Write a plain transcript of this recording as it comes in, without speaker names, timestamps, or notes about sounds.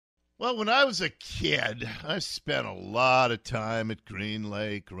Well, when I was a kid, I spent a lot of time at Green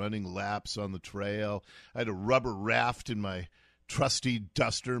Lake running laps on the trail. I had a rubber raft in my trusty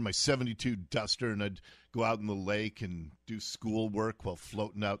duster, my 72 duster, and I'd go out in the lake and do schoolwork while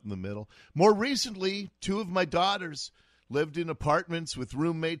floating out in the middle. More recently, two of my daughters lived in apartments with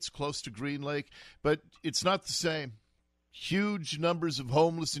roommates close to Green Lake, but it's not the same. Huge numbers of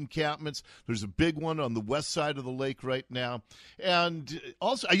homeless encampments. There's a big one on the west side of the lake right now. And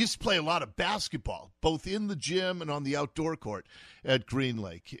also, I used to play a lot of basketball, both in the gym and on the outdoor court at Green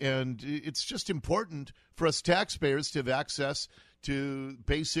Lake. And it's just important for us taxpayers to have access to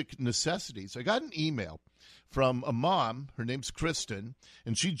basic necessities. I got an email from a mom. Her name's Kristin,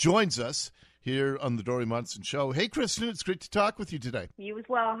 and she joins us here on the Dori Monson Show. Hey, Kristin, it's great to talk with you today. You as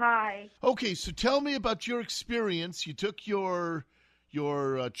well. Hi. Okay, so tell me about your experience. You took your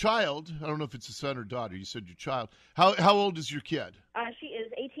child. I don't know if it's a son or daughter. You said your child. How old is your kid? She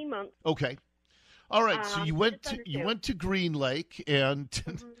is 18 months. Okay. All right. So you went to Green Lake, and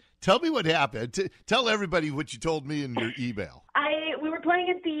tell me what happened. Tell everybody what you told me in your email. We were playing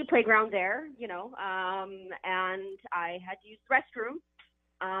at the playground there, and I had to use the restroom.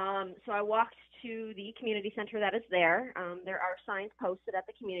 So I walked to the community center that is there. There are signs posted at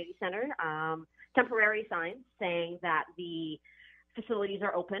the community center, temporary signs saying that the facilities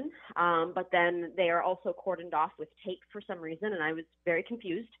are open, but then they are also cordoned off with tape for some reason, and I was very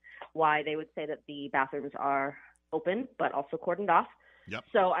confused why they would say that the bathrooms are open but also cordoned off. Yep.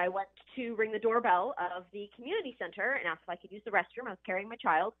 So I went to ring the doorbell of the community center and asked if I could use the restroom. I was carrying my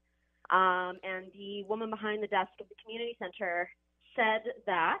child, and the woman behind the desk of the community center said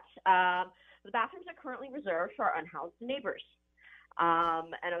that the bathrooms are currently reserved for our unhoused neighbors.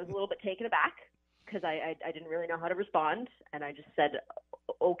 And I was a little bit taken aback because I didn't really know how to respond, and I just said,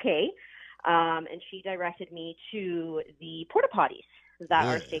 okay. And she directed me to the porta potties that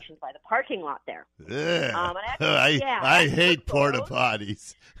are stationed by the parking lot there. I hate porta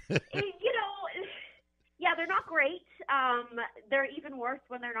potties. Yeah, they're not great. They're even worse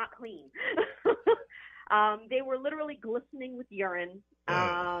when they're not clean. They were literally glistening with urine.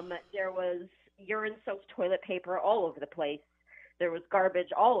 There was urine-soaked toilet paper all over the place. There was garbage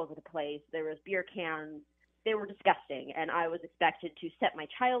all over the place. There was beer cans. They were disgusting, and I was expected to set my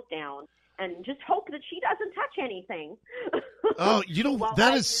child down and just hope that she doesn't touch anything. Oh,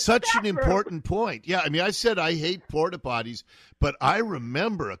 that is such an important point. Yeah, I mean, I said I hate porta potties, but I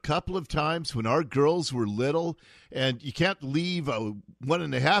remember a couple of times when our girls were little, and you can't leave a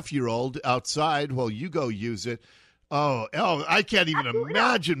 1.5-year-old outside while you go use it. Oh, I can't even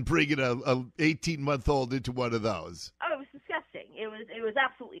imagine bringing a 18-month-old into one of those. Oh, it was disgusting. It was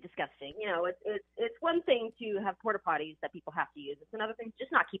absolutely disgusting. It's one thing to have porta potties that people have to use. It's another thing to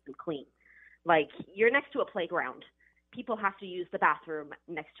just not keep them clean. Like, you're next to a playground. People have to use the bathroom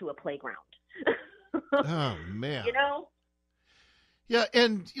next to a playground. Oh, man. Yeah,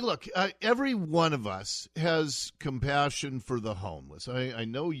 and look, every one of us has compassion for the homeless. I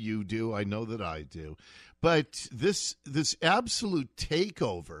know you do. I know that I do. But this absolute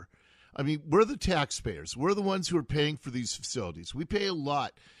takeover, I mean, we're the taxpayers. We're the ones who are paying for these facilities. We pay a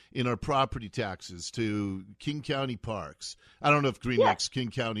lot in our property taxes to King County Parks. I don't know if Green Lake's King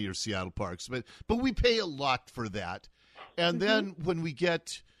County or Seattle Parks, but we pay a lot for that. And then when we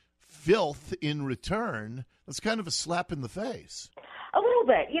get filth in return, that's kind of a slap in the face. A little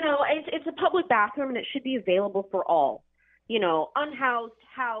bit. It's a public bathroom, and it should be available for all. Unhoused,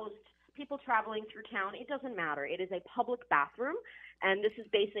 housed, people traveling through town. It doesn't matter. It is a public bathroom, and this is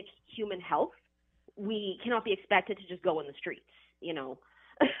basic human health. We cannot be expected to just go in the streets,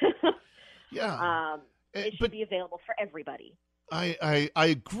 Yeah. It should be available for everybody. I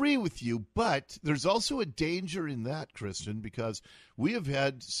agree with you, but there's also a danger in that, Kristin, because we have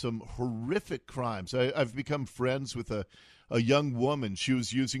had some horrific crimes. I've become friends with a young woman. She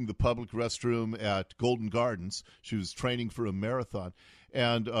was using the public restroom at Golden Gardens. She was training for a marathon.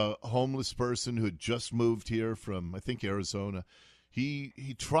 And a homeless person who had just moved here from, I think, Arizona,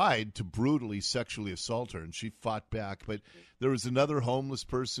 he tried to brutally sexually assault her, and she fought back. But there was another homeless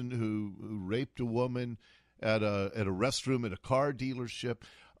person who raped a woman at a restroom at a car dealership.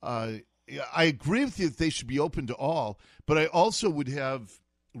 I agree with you that they should be open to all, but I also would have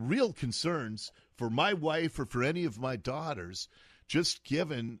real concerns for my wife or for any of my daughters, just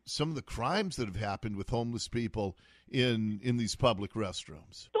given some of the crimes that have happened with homeless people in these public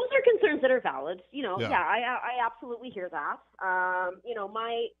restrooms. Those are concerns that are valid. I absolutely hear that.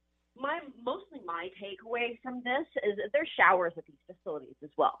 Mostly my takeaway from this is that there's showers at these facilities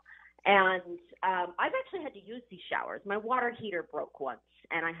as well. And I've actually had to use these showers. My water heater broke once,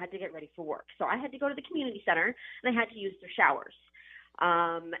 and I had to get ready for work. So I had to go to the community center, and I had to use their showers.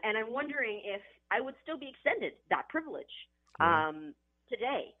 And I'm wondering if I would still be extended that privilege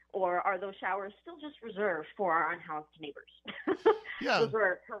today, or are those showers still just reserved for our unhoused neighbors? Yeah. Those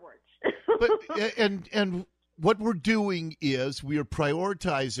were her words. But and what we're doing is we are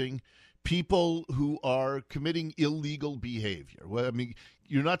prioritizing people who are committing illegal behavior. Well, I mean,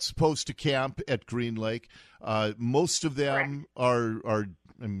 you're not supposed to camp at Green Lake. Most of them are,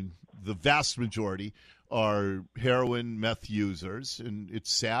 I mean, the vast majority are heroin, meth users, and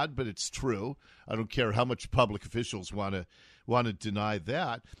it's sad, but it's true. I don't care how much public officials want to deny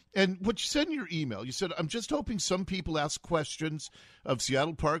that. And what you said in your email, you said, I'm just hoping some people ask questions of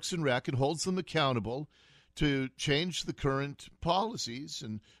Seattle Parks and Rec and holds them accountable to change the current policies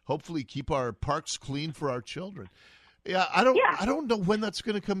and hopefully keep our parks clean for our children. Yeah, I don't know when that's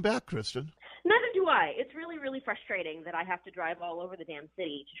going to come back, Kristin. Neither do I. It's really, really frustrating that I have to drive all over the damn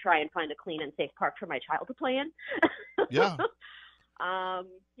city to try and find a clean and safe park for my child to play in. Yeah.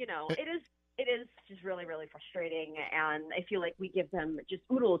 It is just really, really frustrating, and I feel like we give them just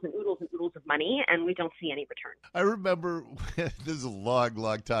oodles and oodles and oodles of money, and we don't see any return. I remember, this is a long,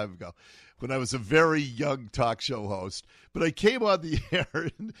 long time ago, when I was a very young talk show host, but I came on the air,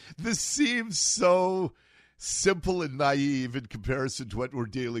 and this seems so simple and naive in comparison to what we're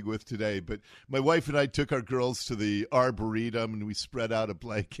dealing with today. But my wife and I took our girls to the Arboretum, and we spread out a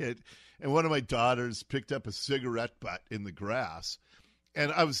blanket, and one of my daughters picked up a cigarette butt in the grass.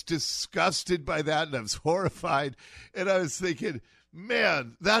 And I was disgusted by that, and I was horrified. And I was thinking,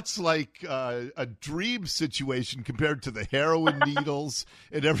 man, that's like a dream situation compared to the heroin needles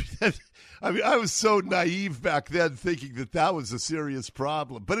and everything. I mean, I was so naive back then thinking that was a serious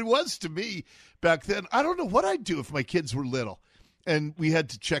problem. But it was to me back then. I don't know what I'd do if my kids were little and we had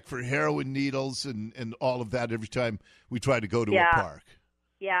to check for heroin needles and all of that every time we tried to go to a park.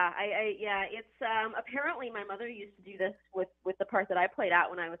 Yeah, it's apparently my mother used to do this with the park that I played at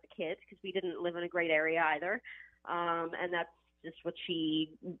when I was a kid, because we didn't live in a great area either. And that's just what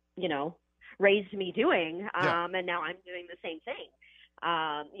she, raised me doing. And now I'm doing the same thing.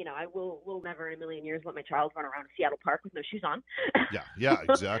 I will never in a million years let my child run around Seattle Park with no shoes on. Yeah,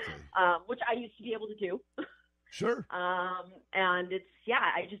 exactly. Which I used to be able to do. Sure. And it's,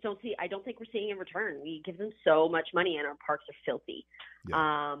 I don't think we're seeing in return. We give them so much money and our parks are filthy.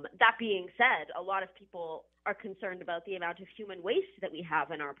 Yeah. That being said, a lot of people are concerned about the amount of human waste that we have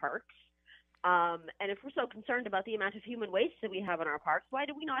in our parks. And if we're so concerned about the amount of human waste that we have in our parks, why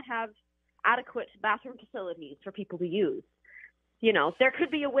do we not have adequate bathroom facilities for people to use? There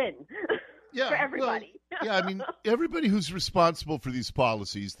could be a win. For everybody. Well, I mean, everybody who's responsible for these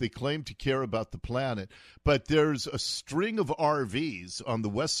policies, they claim to care about the planet, but there's a string of RVs on the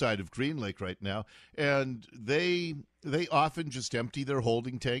west side of Green Lake right now, and they often just empty their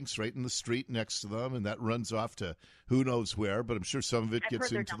holding tanks right in the street next to them, and that runs off to who knows where, but I'm sure some of it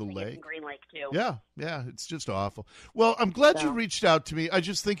gets into the lake. In Green Lake too. Yeah, it's just awful. Well, I'm glad you reached out to me. I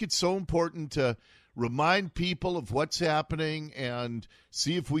just think it's so important to remind people of what's happening and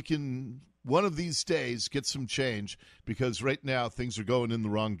see if we can one of these days get some change, because right now things are going in the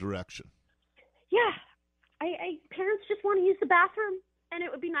wrong direction. Yeah. Parents just want to use the bathroom, and it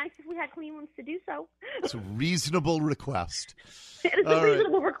would be nice if we had clean ones to do so. It's a reasonable request. It is a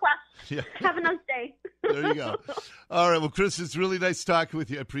reasonable request. Yeah. Have a nice day. There you go. All right. Well, Chris, it's really nice talking with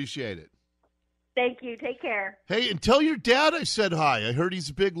you. I appreciate it. Thank you. Take care. Hey, and tell your dad I said hi. I heard he's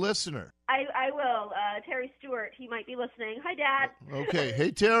a big listener. I will. Terry Stewart, he might be listening. Hi, Dad. Okay.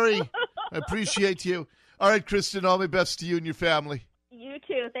 Hey, Terry. I appreciate you. All right, Kristin, all my best to you and your family. You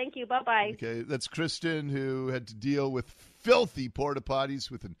too. Thank you. Bye-bye. Okay, that's Kristin, who had to deal with filthy porta potties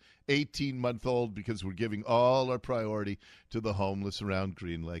with an 18-month-old because we're giving all our priority to the homeless around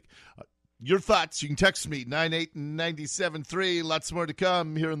Green Lake. Your thoughts, you can text me, 98973. Lots more to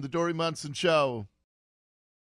come here on the Dori Monson Show.